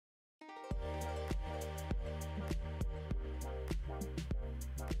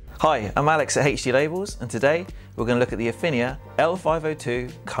Hi, I'm Alex at HD Labels, and today we're going to look at the Afinia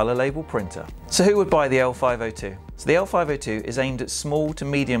L502 colour label printer. So who would buy the L502? So the L502 is aimed at small to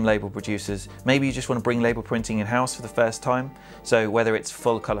medium label producers. Maybe you just want to bring label printing in-house for the first time. So whether it's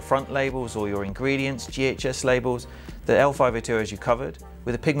full colour front labels or your ingredients, GHS labels, the L502 has you covered.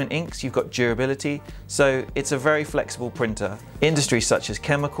 With the pigment inks, you've got durability, so it's a very flexible printer. Industries such as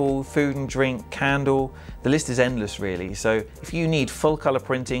chemical, food and drink, candle, the list is endless really. So if you need full colour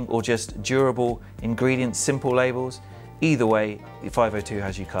printing or just durable ingredients, simple labels, either way, the 502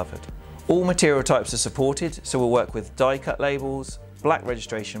 has you covered. All material types are supported, so we'll work with die cut labels, black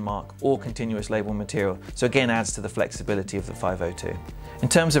registration mark, or continuous label material. So again, adds to the flexibility of the 502. In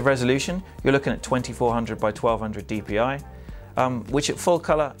terms of resolution, you're looking at 2400 by 1200 DPI. Which at full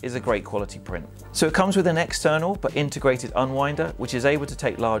colour is a great quality print. So it comes with an external but integrated unwinder, which is able to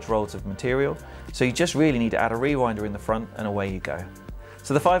take large rolls of material. So you just really need to add a rewinder in the front and away you go.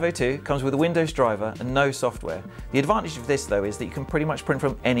 So the 502 comes with a Windows driver and no software. The advantage of this though is that you can pretty much print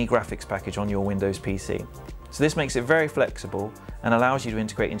from any graphics package on your Windows PC. So this makes it very flexible and allows you to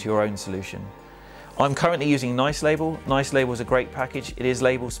integrate into your own solution. I'm currently using Nice Label. Nice Label is a great package. It is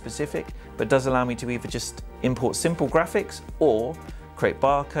label specific, but does allow me to either just import simple graphics or create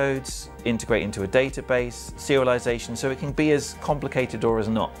barcodes, integrate into a database, serialization, so it can be as complicated or as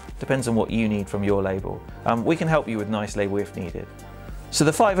not. Depends on what you need from your label. We can help you with Nice Label if needed. So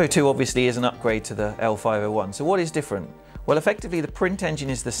the 502 obviously is an upgrade to the L501. So what is different? Well, effectively the print engine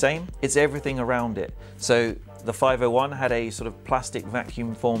is the same, it's everything around it. So the 501 had a sort of plastic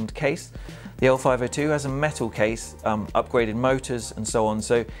vacuum formed case. The L502 has a metal case, upgraded motors and so on,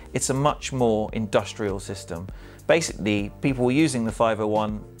 so it's a much more industrial system. Basically, people were using the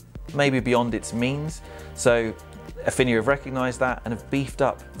 501 maybe beyond its means, so Afinia have recognised that and have beefed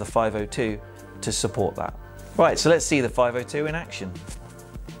up the 502 to support that. Right, so let's see the 502 in action.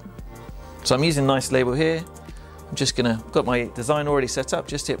 So I'm using Nice Label here. I'm just got my design already set up,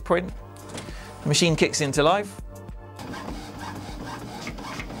 just hit print. The machine kicks into life.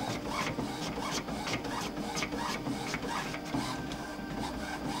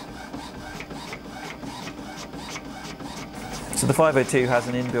 So the 502 has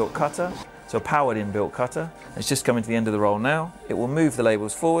an inbuilt cutter, so a powered inbuilt cutter. It's just coming to the end of the roll now. It will move the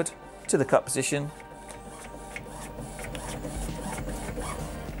labels forward to the cut position.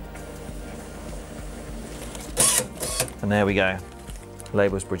 And there we go,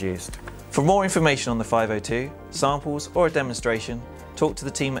 labels produced. For more information on the 502, samples or a demonstration, talk to the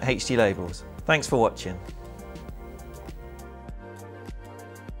team at HD Labels. Thanks for watching.